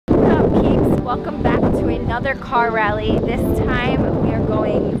welcome back to another car rally. This time we are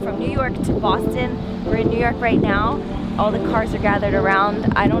going from New York to Boston. We're in New York right now. All the cars are gathered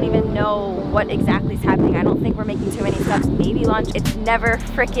around. I don't even know what exactly is happening. I don't think we're making too many stops. Maybe lunch. It's never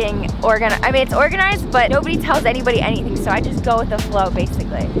freaking organized. I mean, it's organized, but nobody tells anybody anything, so I just go with the flow,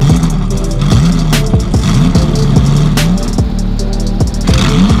 basically.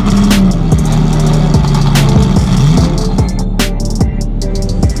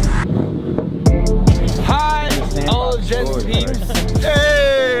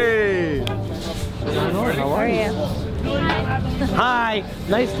 Hey! How are you? Hi,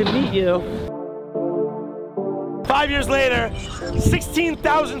 nice to meet you. 5 years later,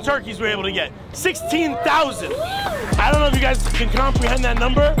 16,000 turkeys we were able to get. 16,000! I don't know if you guys can comprehend that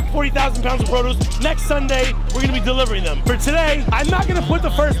number. 40,000 pounds of produce. Next Sunday, we're gonna be delivering them. For today, I'm not gonna put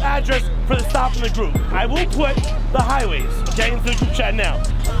the first address for the stop in the group. I will put the highways, okay, into the group chat now.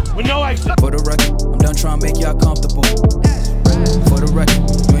 With no exit. For the record, I'm done trying to make y'all comfortable. For the record,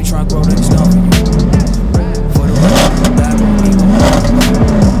 you ain't trying to grow this down for you. For the record, that won't be going.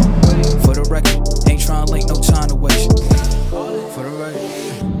 For the record, ain't trying to link no time to waste. For the record,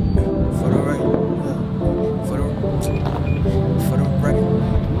 for the record, for the record, for the record,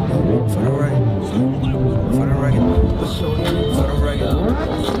 for the record,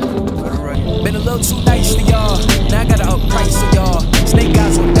 for the record. Been a little too nice for y'all. Now I gotta up price for y'all. Snake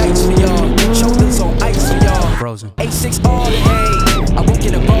eyes on dice for y'all. Shoulders on ice for y'all. Frozen. A6 all the hay. I won't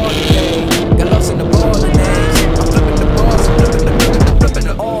get a ball today. Got lost in the ball today. I'm flipping the balls, flipping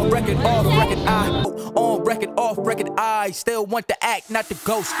the all record, off record. On record, off record. I still want the act, not the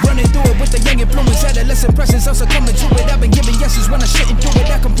ghost. Running through it with the young influence, adolescent presence. I'm succumbing to it. I've been giving yeses when I shouldn't do it.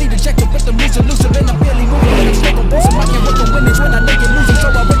 I complete ejected with the moves elusive, and I'm barely moving. When it's like a bosom, I can't work the winnings when I make it losing, so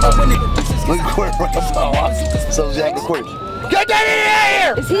I work the winning. Look at Court right now. So Jack the Court. Get that in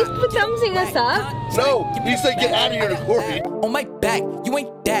here! Is he thumbsing us up? No, he said get out of here to Court. On my back, you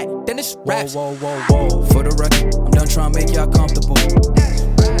ain't that, then it's raps. Whoa, whoa, whoa, whoa. For the record, I'm done trying to make y'all comfortable.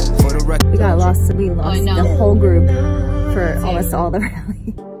 For the record. We got lost, so we lost the whole group for almost all the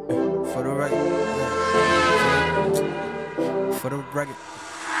rally. For the record. For the record.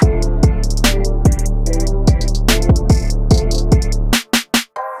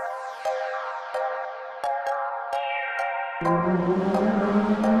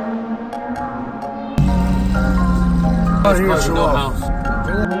 Oh, here's your house.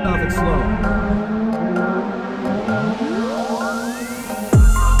 Turn that off, it's slow.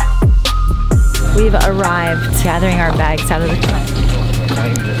 We've arrived, gathering our bags out of the truck.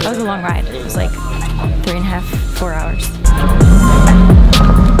 That was a long ride. It was like 3.5, 4 hours.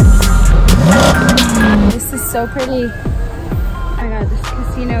 This is so pretty. Oh my god, this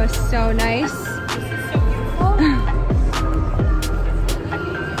casino is so nice. This is so beautiful.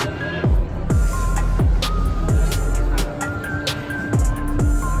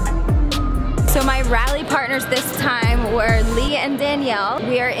 So my rally partners this time were Lee and Danielle.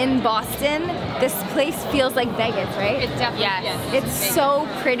 We are in Boston. This place feels like Vegas, right? It definitely yes. It's so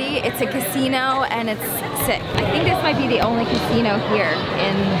pretty. It's a casino and it's sick. I think this might be the only casino here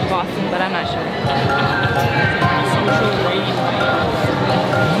in Boston, but I'm not sure.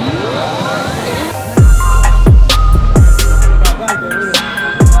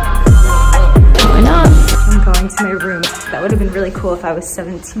 Why not? I'm going to my room. That would have been really cool if I was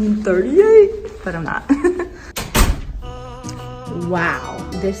 1738, but I'm not. Wow,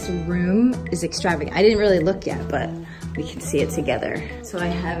 this room is extravagant. I didn't really look yet, but we can see it together. So I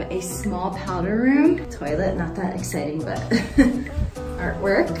have a small powder room, toilet, not that exciting, but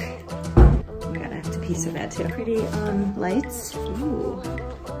artwork. Oh my god, I have to pee so bad too. Pretty lights. Ooh,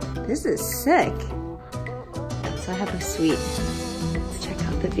 this is sick. So I have a suite. Let's check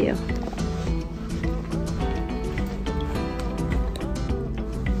out the view.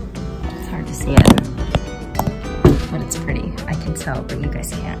 To see it, but it's pretty. I can tell, but you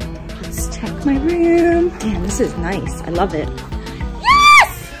guys can't. Let's check my room. Damn, this is nice. I love it.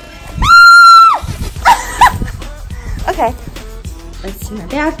 Yes! Okay, let's see my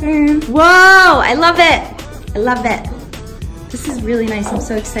bathroom. Whoa, I love it. I love it. This is really nice. I'm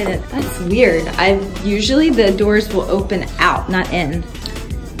so excited. That's weird. Usually the doors will open out, not in.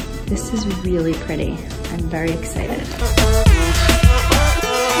 This is really pretty. I'm very excited.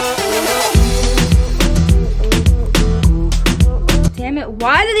 Damn it,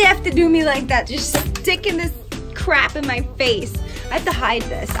 why do they have to do me like that? Just sticking this crap in my face. I have to hide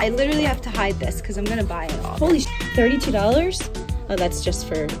this. I literally have to hide this because I'm gonna buy it all. Holy shit, $32? Oh, that's just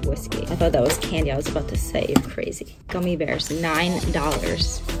for whiskey. I thought that was candy. I was about to say, you're crazy. Gummy bears, $9.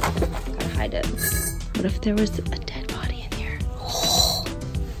 Gotta hide it. What if there was a dead body in here?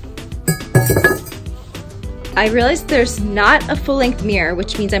 I realized there's not a full-length mirror,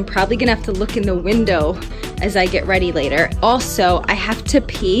 which means I'm probably gonna have to look in the window as I get ready later. Also, I have to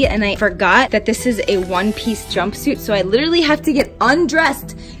pee and I forgot that this is a one-piece jumpsuit, so I literally have to get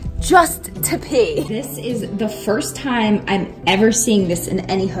undressed just to pee. This is the first time I'm ever seeing this in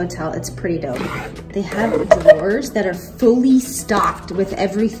any hotel. It's pretty dope. They have drawers that are fully stocked with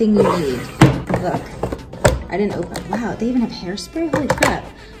everything you need. Look, I didn't open, wow, they even have hairspray, holy crap.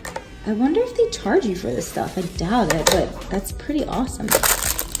 I wonder if they charge you for this stuff. I doubt it, but that's pretty awesome.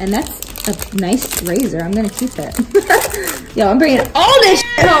 And that's a nice razor, I'm gonna keep it. Yo, I'm bringing all this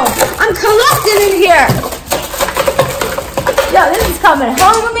shit home. I'm collecting in here. Yo, this is coming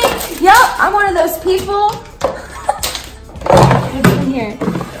home with me. Yo, I'm one of those people. What's in here?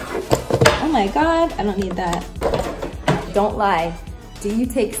 Oh my God, I don't need that. Don't lie. Do you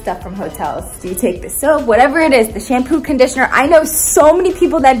take stuff from hotels? Do you take the soap, whatever it is, the shampoo, conditioner? I know so many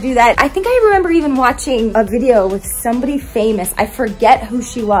people that do that. I think I remember even watching a video with somebody famous. I forget who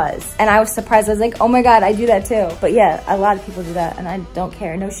she was. And I was surprised. I was like, oh my God, I do that too. But yeah, a lot of people do that and I don't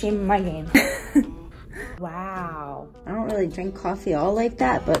care. No shame in my game. Wow. I don't really drink coffee all like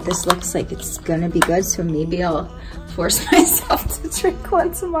that, but this looks like it's gonna be good, so maybe I'll force myself to drink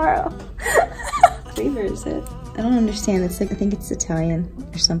one tomorrow. What flavor is it? I don't understand. It's like, I think it's Italian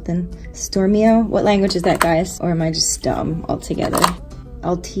or something. Stormio? What language is that, guys? Or am I just dumb altogether?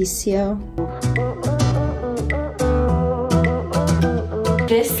 Alticio?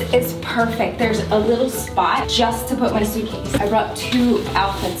 This is perfect. There's a little spot just to put my suitcase. I brought 2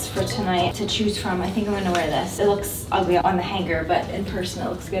 outfits for tonight to choose from. I think I'm gonna wear this. It looks ugly on the hanger, but in person it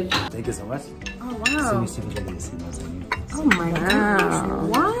looks good. Thank you so much. Oh, wow. Oh my gosh.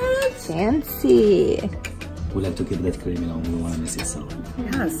 What? Fancy. We like to keep that creamy long. We don't want to miss it, so.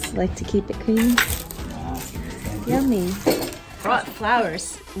 Yes. Like to keep it creamy. Yummy. Brought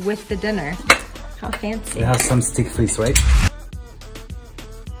flowers with the dinner. How fancy. We have some stick fleece, right?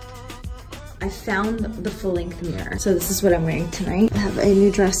 I found the full-length mirror. So this is what I'm wearing tonight. I have a new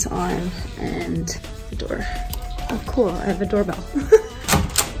dress on and the door. Oh, cool. I have a doorbell.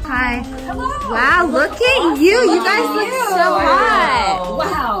 Hi. Hello. Wow, look at you. You guys look so hot.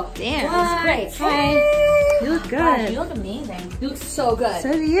 Wow. Damn. That's great. Hi. You look good. Gosh, you look amazing. You look so good.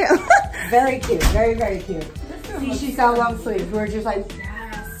 So do you. Very cute. Very, very cute. See, she's got long sleeves. We're just like,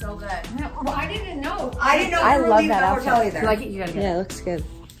 Yeah, so good. Well, I didn't know. I didn't know I we were love leaving that the outfit. hotel either. You like it? You gotta get it. Yeah, it looks good.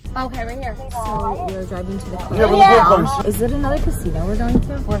 Okay, right here. So we're driving to the club. Yeah, we're close. Is it another casino we're going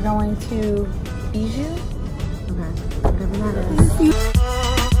to? We're going to Bijou. Okay, whatever that is.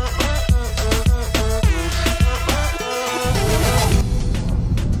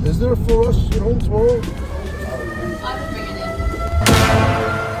 Is there a for us at home tomorrow? I'm bringing it.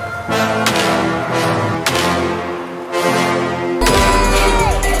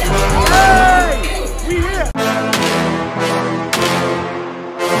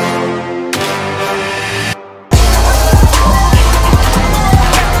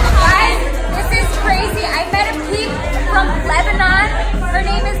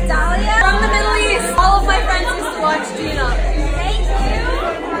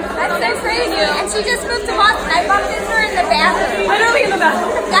 She just moved to Boston. I bumped into her in the bathroom. Literally in the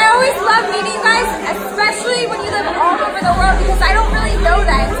bathroom. I always love meeting you guys, especially when you live all over the world, because I don't really know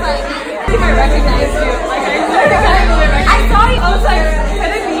that until I meet you. I think I recognize you. Like, I saw you. I was like, can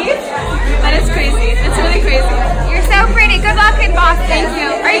it be? That is crazy. It's really crazy. You're so pretty. Good luck in Boston. Thank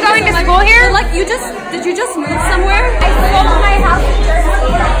you. Are you going to school here? Like, did you just move somewhere? I sold my house in Jersey.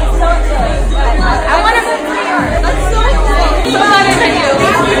 I want to move to New York. That's so cool. So glad I met you.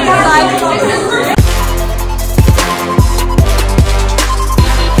 Bye.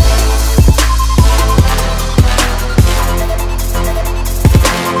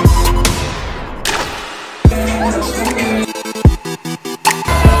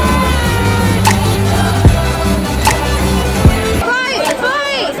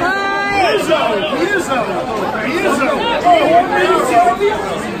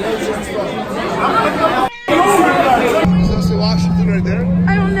 Washington right there?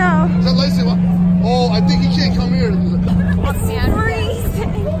 I don't know. Is that Lacey? Oh, I think he can't come here.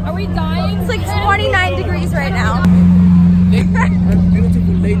 Are we dying? It's like 29 degrees right now. Most beautiful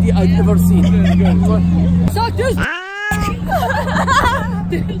lady I've ever seen. Suck this.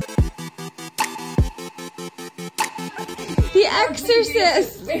 The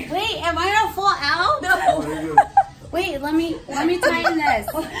Exorcist. Wait, am I gonna fall out? No. Wait, let me tighten this.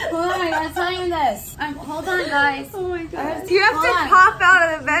 Hold on, I gotta tighten this. Hold on, guys. Oh my God. You have to pop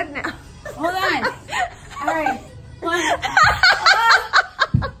out of the bed now. Hold on. All right. One.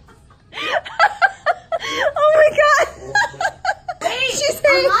 Oh my God. Wait, She's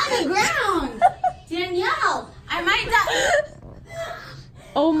I'm on the ground. Danielle. I might die.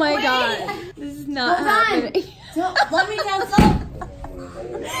 Oh my god. This is not happening. Let me down some.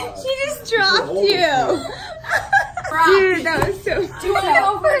 She just dropped you. Dude, that was so Do you want to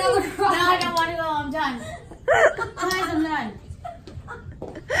go for another ride? No, I don't want to go. I'm done. Guys, I'm done.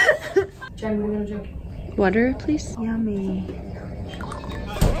 Jen, we're gonna drink. Water, please. Yummy.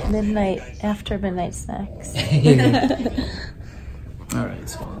 Midnight, after midnight snacks. All right,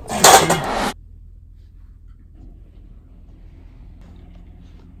 so.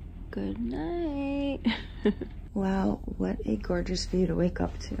 Good night. Wow, what a gorgeous view to wake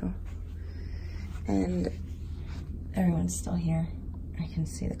up to. And everyone's still here. I can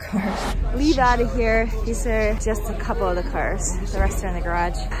see the cars. Leave out of here. These are just a couple of the cars. The rest are in the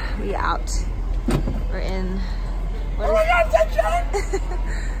garage. We out. We're in. Oh my God, Jen!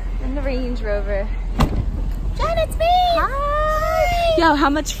 In the Range Rover. Jen, it's me! Hi! Yo, how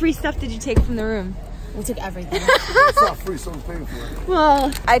much free stuff did you take from the room? We took everything. It's not free, so I'm paying for it.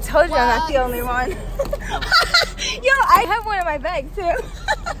 Well, I told you I'm not the only one. Yo, I have one in my bag too.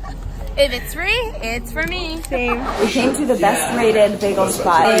 If it's free, it's for me. Same. We came to the best rated bagel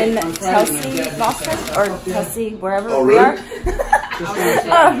spot in Chelsea, Boston, or Chelsea, wherever we are.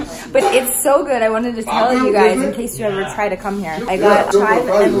 But it's so good. I wanted to tell you guys in case you ever try to come here. I got chive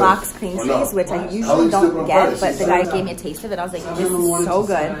and lox cream cheese, which I usually don't get, but the guy gave me a taste of it. I was like, this is so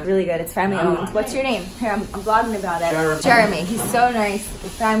good. Really good. It's family owned. What's your name? Here, I'm vlogging about it. Jeremy. He's so nice.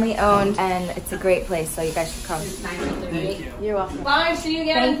 It's family owned, and it's a great place, so you guys should come. You're welcome. Bye, see you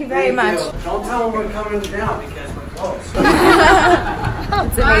again. Thank you very much. Don't tell them we're coming down because we're close.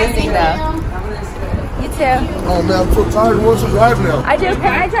 It's amazing though. You too. Oh man, I'm so tired. Who wants to drive now? I do. Can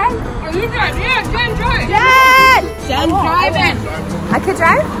I drive? Oh, you drive. Yeah, Jen, drive. Jen! Jen, driving. I could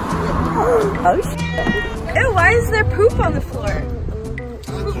drive? Oh shit. Ew, why is there poop on the floor?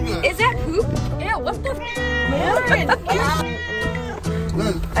 Is that poop? Ew, what the f?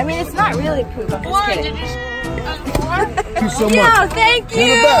 I mean, it's not really poop. I'm just kidding. Thank you so much. Yo, thank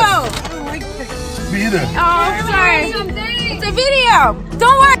you! Me either. Oh, sorry. It's a video.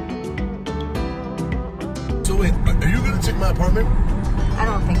 Don't worry. So wait, are you gonna take my apartment? I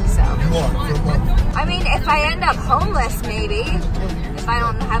don't think so. You are, for a month. I mean, if I end up homeless, maybe. If I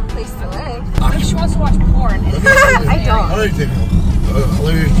don't have a place to live. She wants to watch porn. I don't. I'll let you take it home.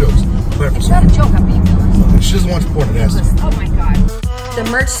 Hilarious jokes. It's not a joke, I'm being serious. She doesn't watch porn, it has to. Oh my God. The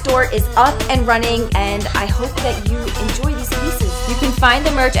merch store is up and running, and I hope that you enjoy these pieces. You can find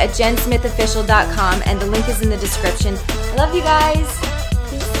the merch at jensmithofficial.com, and the link is in the description. I love you guys.